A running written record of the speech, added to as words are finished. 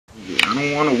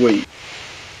don't want to wait.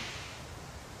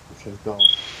 Let's go.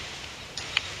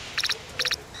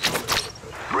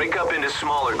 Break up into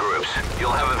smaller groups.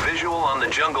 You'll have a visual on the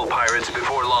jungle pirates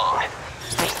before long.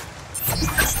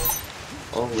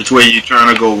 Oh. Which way you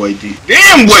trying to go, White D?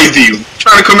 Damn, White D!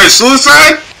 Trying to commit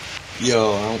suicide?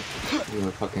 Yo, I don't.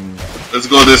 You're fucking. Let's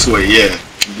go this way, yeah.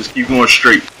 Just keep going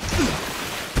straight.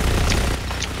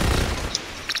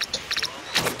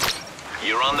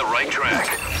 You're on the right track.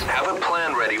 Have a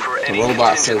plan ready for The any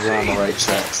robot says contingency. we're on the right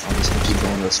track, so I'm just gonna keep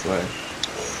going this way.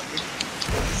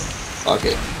 Fuck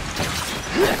it.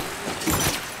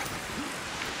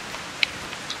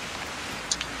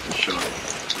 Sure.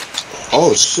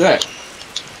 Oh shit.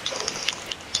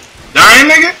 Dying,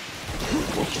 nigga?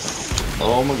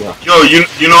 Oh my god. Yo,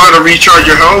 you know how to recharge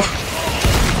your health?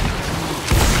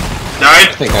 I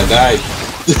Died? think I died.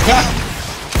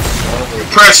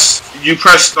 You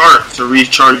press start to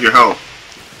recharge your health.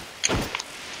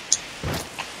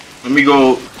 Let me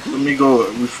go.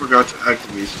 We forgot to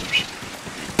activate some shit.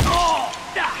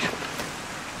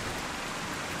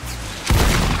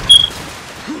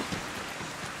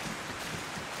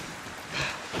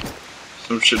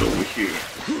 Some shit over here.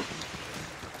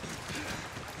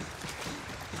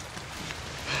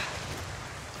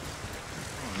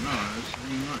 Oh no, it's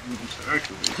not even to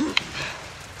activate.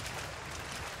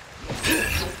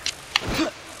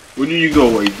 Where do you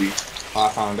go, AB? Oh, I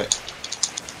found it.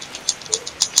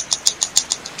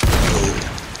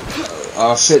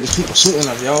 Oh shit, there's people shooting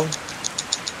us, yo.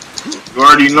 You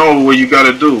already know what you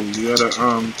gotta do. You gotta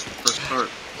press start.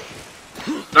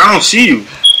 I don't see you.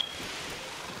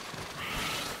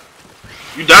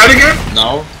 You died again?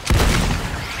 No.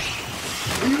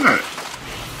 Where you at?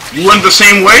 You went the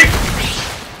same way?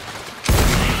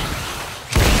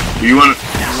 You went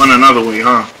another way,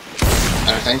 huh?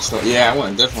 I think so. Yeah, I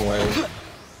went a different way.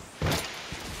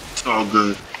 It's all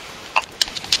good.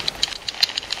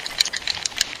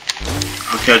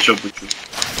 I'll catch up with you.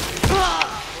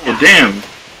 Oh, damn.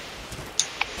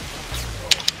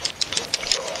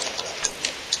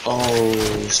 Oh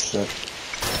shit.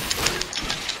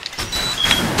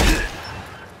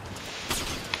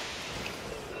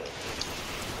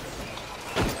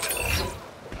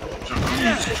 I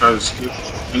need to try to skip.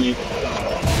 I need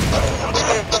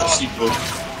to see both.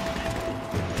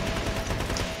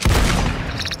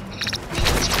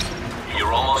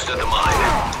 You're almost at the mine.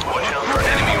 Watch out for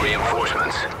enemy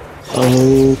reinforcements.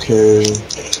 Okay.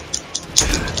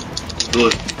 Do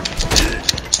it.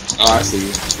 Oh, I see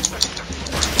you.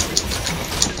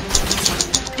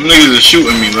 Them niggas are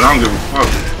shooting me, but I don't give a fuck.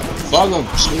 Fuck him.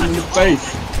 Shoot him in the face.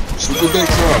 Shoot the big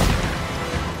truck.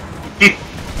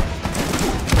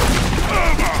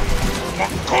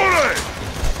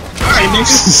 Alright,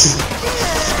 niggas.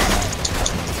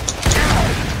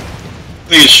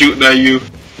 Niggas shooting at you.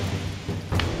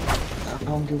 I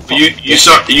don't give a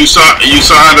fuck. You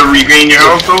saw how to regain your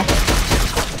health though?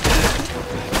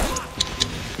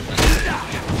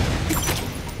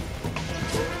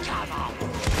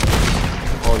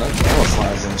 Oh, that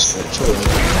flies in shit too.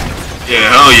 Yeah,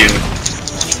 hell yeah.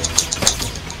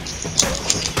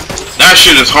 That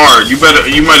shit is hard. You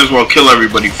might as well kill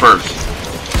everybody first.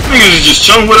 Niggas is just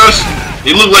chilling with us.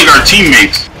 They look like our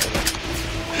teammates.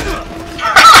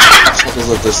 What is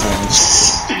up this thing?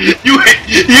 You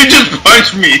just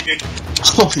punched me.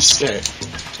 Holy shit.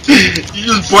 You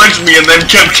just punched me and then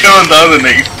kept killing the other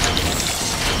nigga.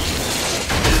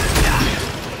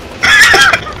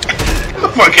 Get the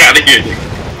fuck out of here, nigga.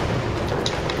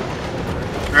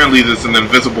 Apparently there's an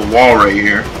invisible wall right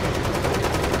here.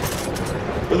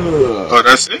 Oh,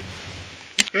 that's it?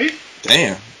 Okay.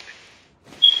 Damn.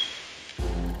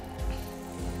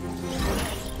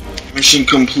 Mission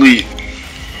complete.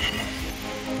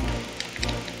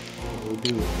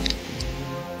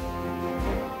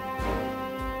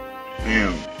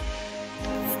 Damn.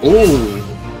 Ooh.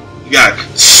 You got